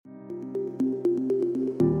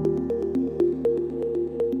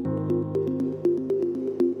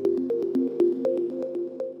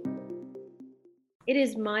It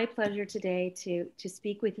is my pleasure today to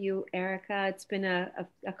speak with you, Erica. It's been a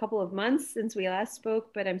couple of months since we last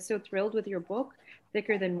spoke, but I'm so thrilled with your book,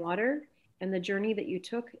 Thicker Than Water, and the journey that you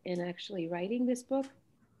took in actually writing this book.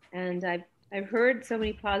 And I've heard so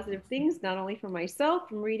many positive things, not only from myself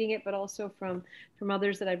from reading it, but also from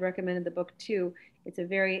others that I've recommended the book to. It's a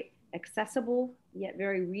very accessible yet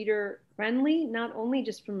very reader friendly, not only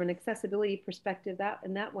just from an accessibility perspective that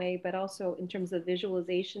in that way, but also in terms of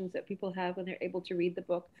visualizations that people have when they're able to read the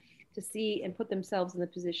book, to see and put themselves in the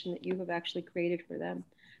position that you have actually created for them.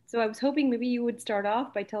 So I was hoping maybe you would start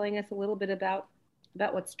off by telling us a little bit about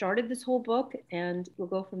what started this whole book, and we'll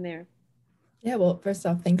go from there. Yeah, well, first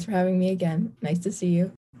off, thanks for having me again. Nice to see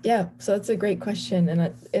you. Yeah, so that's a great question.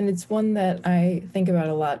 And it's one that I think about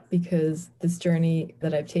a lot because this journey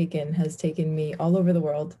that I've taken has taken me all over the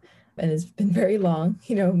world and it's been very long,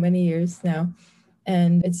 many years now.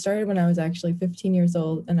 And it started when I was actually 15 years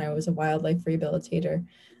old and I was a wildlife rehabilitator.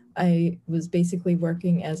 I was basically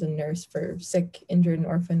working as a nurse for sick, injured, and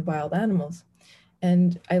orphaned wild animals.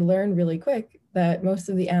 And I learned really quick that most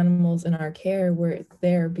of the animals in our care were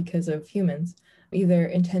there because of humans, either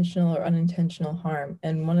intentional or unintentional harm.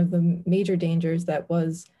 And one of the major dangers that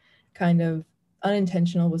was kind of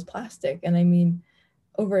unintentional was plastic. And I mean,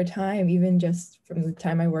 over time, even just from the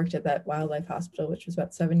time I worked at that wildlife hospital, which was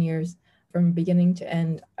about 7 years, from beginning to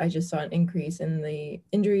end, I just saw an increase in the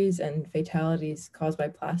injuries and fatalities caused by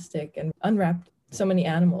plastic, and unwrapped so many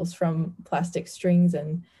animals from plastic strings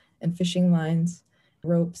and fishing lines,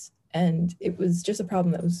 ropes. And it was just a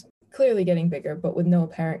problem that was clearly getting bigger, but with no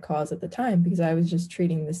apparent cause at the time because I was just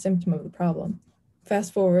treating the symptom of the problem.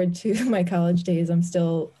 Fast forward to my college days, I'm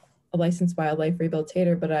still a licensed wildlife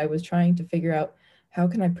rehabilitator, but I was trying to figure out how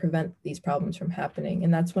can I prevent these problems from happening?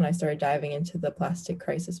 And that's when I started diving into the plastic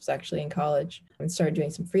crisis, was actually in college, and started doing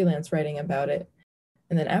some freelance writing about it.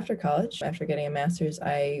 And then after college, after getting a master's,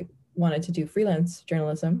 I wanted to do freelance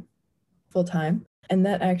journalism full time. And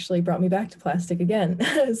that actually brought me back to plastic again.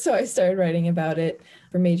 So I started writing about it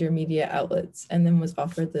for major media outlets and then was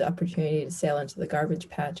offered the opportunity to sail into the garbage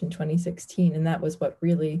patch in 2016. And that was what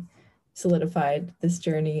really solidified this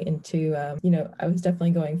journey into, I was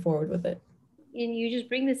definitely going forward with it. And you just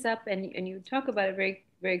bring this up and you talk about it very,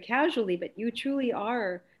 very casually, but you truly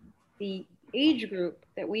are the age group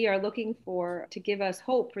that we are looking for to give us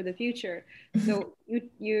hope for the future. So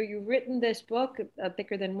you've written this book,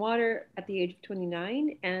 Thicker Than Water, at the age of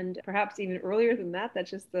 29, and perhaps even earlier than that.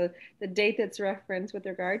 That's just the date that's referenced with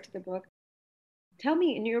regard to the book. Tell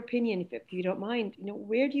me, in your opinion, if you don't mind,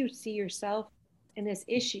 where do you see yourself in this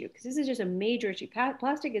issue? Because this is just a major issue.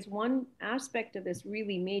 Plastic is one aspect of this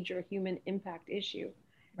really major human impact issue.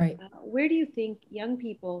 Right. Where do you think young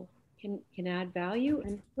people can add value,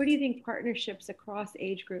 and where do you think partnerships across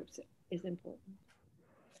age groups is important?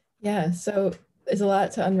 Yeah, so there's a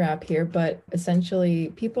lot to unwrap here, but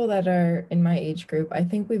essentially people that are in my age group, I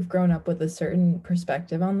think we've grown up with a certain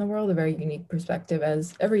perspective on the world, a very unique perspective,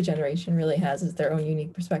 as every generation really has, is their own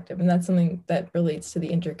unique perspective. And that's something that relates to the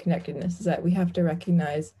interconnectedness, is that we have to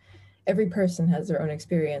recognize every person has their own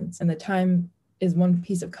experience, and the time is one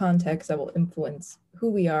piece of context that will influence who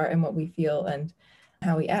we are and what we feel and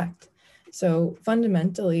how we act. So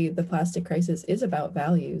fundamentally, the plastic crisis is about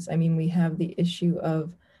values. I mean, we have the issue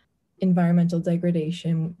of environmental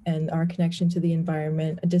degradation and our connection to the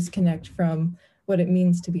environment, a disconnect from what it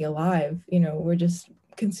means to be alive. We're just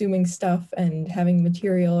consuming stuff and having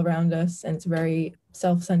material around us, and it's a very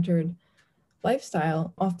self-centered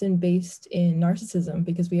lifestyle, often based in narcissism,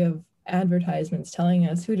 because we have advertisements telling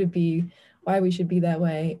us who to be, why we should be that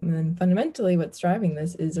way. And then fundamentally what's driving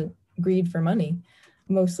this is a greed for money,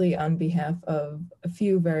 mostly on behalf of a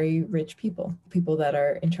few very rich people that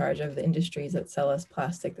are in charge of the industries that sell us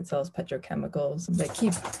plastic, that sell us petrochemicals, that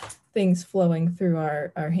keep things flowing through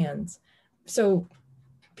our hands. So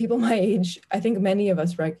people my age, I think many of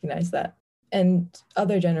us recognize that, and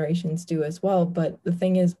other generations do as well. But the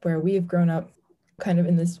thing is, where we have grown up kind of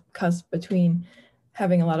in this cusp between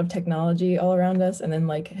having a lot of technology all around us and then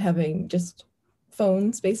like having just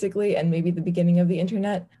phones basically, and maybe the beginning of the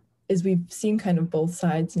internet, is we've seen kind of both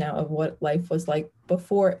sides now of what life was like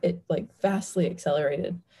before it like vastly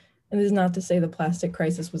accelerated. And this is not to say the plastic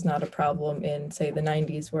crisis was not a problem in, say, the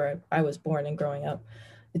 90s where I was born and growing up.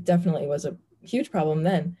 It definitely was a huge problem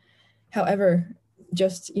then. However,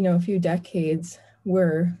 just, a few decades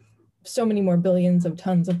were so many more billions of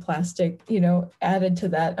tons of plastic, added to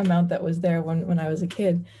that amount that was there when I was a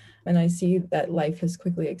kid. And I see that life has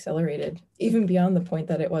quickly accelerated, even beyond the point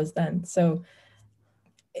that it was then. So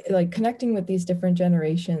like connecting with these different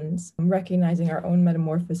generations, recognizing our own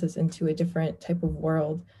metamorphosis into a different type of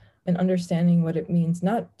world and understanding what it means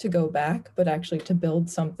not to go back, but actually to build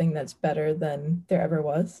something that's better than there ever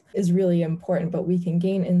was is really important. But we can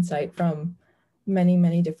gain insight from many,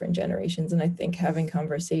 many different generations. And I think having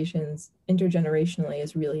conversations intergenerationally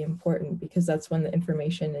is really important because that's when the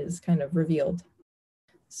information is kind of revealed.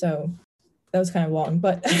 So that was kind of long,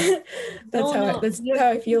 but that's how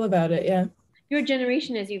I feel about it. Yeah. Your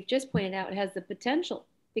generation, as you've just pointed out, has the potential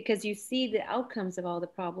because you see the outcomes of all the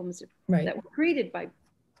problems Right. that were created by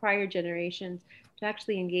prior generations to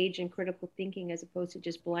actually engage in critical thinking as opposed to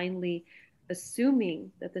just blindly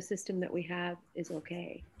assuming that the system that we have is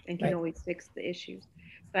okay and can Right. always fix the issues.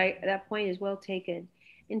 So that point is well taken.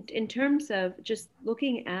 In terms of just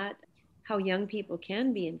looking at how young people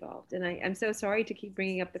can be involved, and I'm so sorry to keep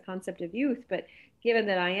bringing up the concept of youth, but given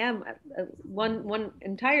that I am one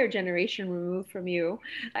entire generation removed from you,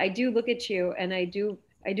 I do look at you and I do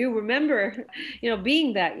remember,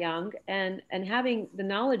 being that young and having the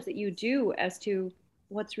knowledge that you do as to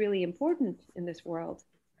what's really important in this world,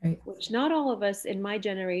 right. which not all of us in my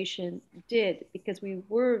generation did because we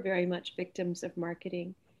were very much victims of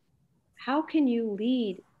marketing. How can you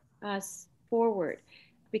lead us forward?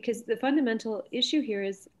 Because the fundamental issue here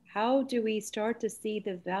is how do we start to see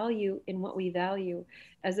the value in what we value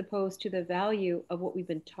as opposed to the value of what we've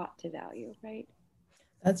been taught to value, right?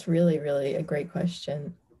 That's really, really a great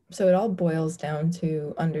question. So it all boils down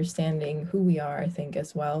to understanding who we are, I think,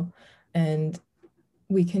 as well. And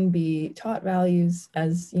we can be taught values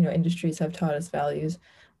as, industries have taught us values,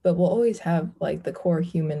 but we'll always have like the core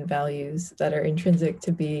human values that are intrinsic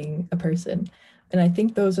to being a person. And I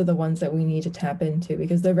think those are the ones that we need to tap into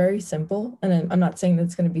because they're very simple. And I'm not saying that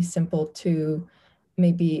it's going to be simple to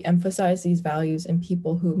maybe emphasize these values in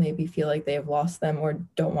people who maybe feel like they have lost them or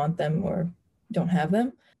don't want them or don't have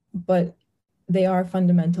them, but they are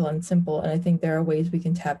fundamental and simple. And I think there are ways we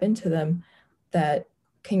can tap into them that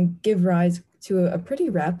can give rise to a pretty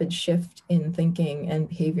rapid shift in thinking and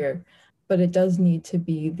behavior, but it does need to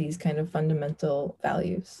be these kind of fundamental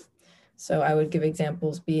values. So I would give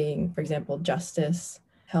examples being, for example, justice,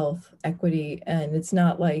 health, equity, and it's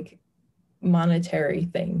not like monetary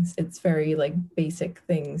things. It's very like basic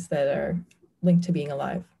things that are linked to being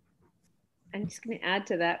alive. I'm just going to add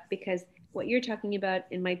to that because what you're talking about,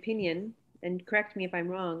 in my opinion, and correct me if I'm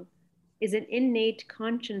wrong, is an innate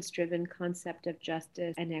conscience driven concept of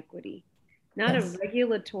justice and equity, not a Yes.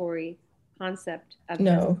 regulatory concept of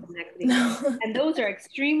justice No. and equity. No. And those are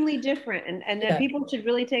extremely different. And Yeah. people should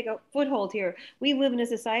really take a foothold here. We live in a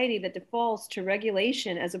society that defaults to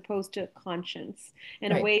regulation as opposed to conscience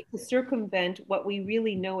in a Right. way to circumvent what we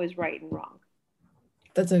really know is right and wrong.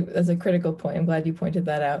 That's a critical point. I'm glad you pointed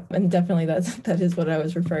that out. And definitely that is what I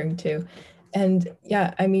was referring to. And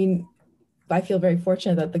yeah, I mean, I feel very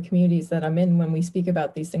fortunate that the communities that I'm in, when we speak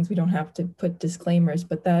about these things, we don't have to put disclaimers,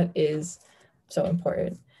 but that is so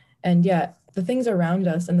important. And yeah, the things around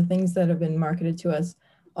us and the things that have been marketed to us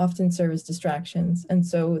often serve as distractions. And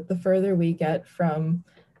so the further we get from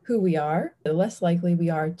who we are, the less likely we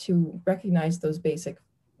are to recognize those basic,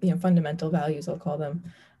 fundamental values, I'll call them.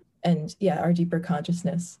 And yeah, our deeper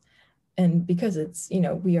consciousness. And because it's,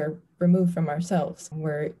 we are removed from ourselves.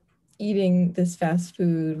 We're eating this fast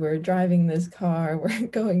food, we're driving this car, we're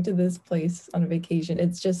going to this place on a vacation.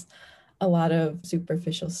 It's just a lot of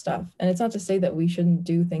superficial stuff. And it's not to say that we shouldn't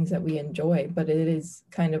do things that we enjoy, but it is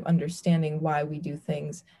kind of understanding why we do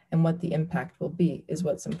things and what the impact will be is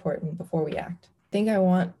what's important before we act. I think I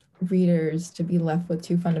want readers to be left with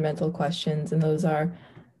two fundamental questions, and those are,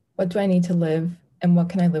 what do I need to live and what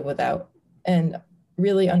can I live without? And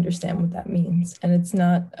really understand what that means. And it's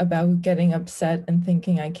not about getting upset and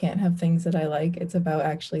thinking I can't have things that I like. It's about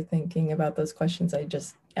actually thinking about those questions I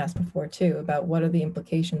just asked before too, about what are the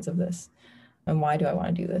implications of this and why do I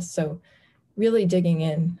want to do this? So really digging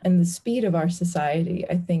in. And the speed of our society,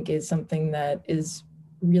 I think, is something that is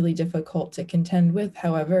really difficult to contend with.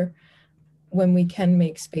 However, when we can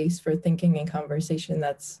make space for thinking and conversation,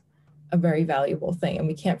 that's a very valuable thing. And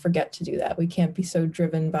we can't forget to do that. We can't be so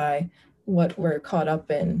driven by what we're caught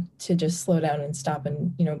up in to just slow down and stop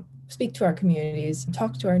and, speak to our communities,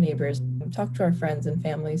 talk to our neighbors, talk to our friends and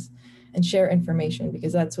families, and share information,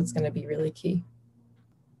 because that's what's going to be really key.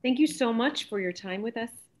 Thank you so much for your time with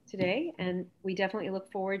us today. And we definitely look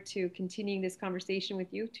forward to continuing this conversation with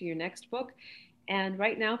you to your next book. And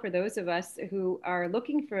right now, for those of us who are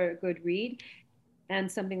looking for a good read and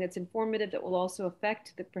something that's informative that will also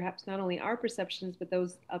affect perhaps not only our perceptions, but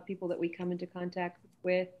those of people that we come into contact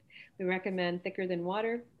with, we recommend Thicker Than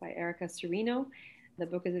Water by Erica Cirino. The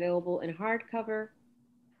book is available in hardcover,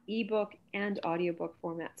 ebook, and audiobook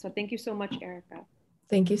format. So thank you so much, Erica.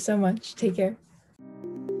 Thank you so much. Take care.